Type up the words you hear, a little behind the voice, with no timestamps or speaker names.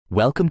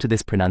Welcome to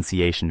this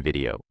pronunciation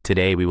video.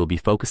 Today we will be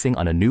focusing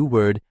on a new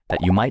word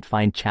that you might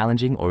find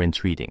challenging or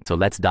intriguing. So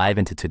let's dive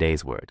into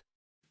today's word.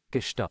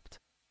 Gestoppt,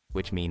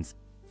 which means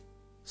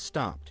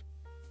Stopped.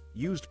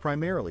 Used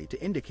primarily to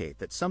indicate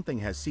that something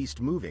has ceased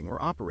moving or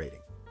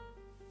operating.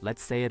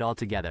 let's say it all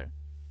together.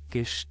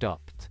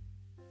 Gestoppt.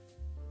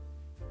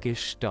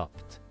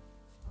 Gestoppt.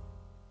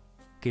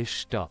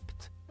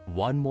 Gestoppt.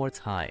 One more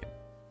time.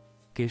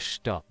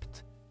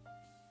 Gestoppt.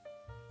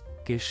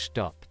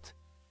 Gestoppt.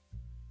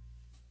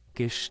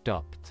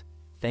 Gestoppt.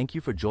 Thank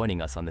you for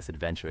joining us on this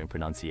adventure in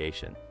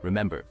pronunciation.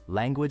 Remember,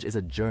 language is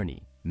a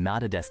journey,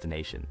 not a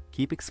destination.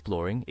 Keep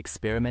exploring,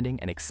 experimenting,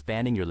 and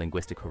expanding your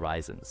linguistic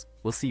horizons.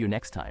 We'll see you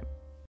next time.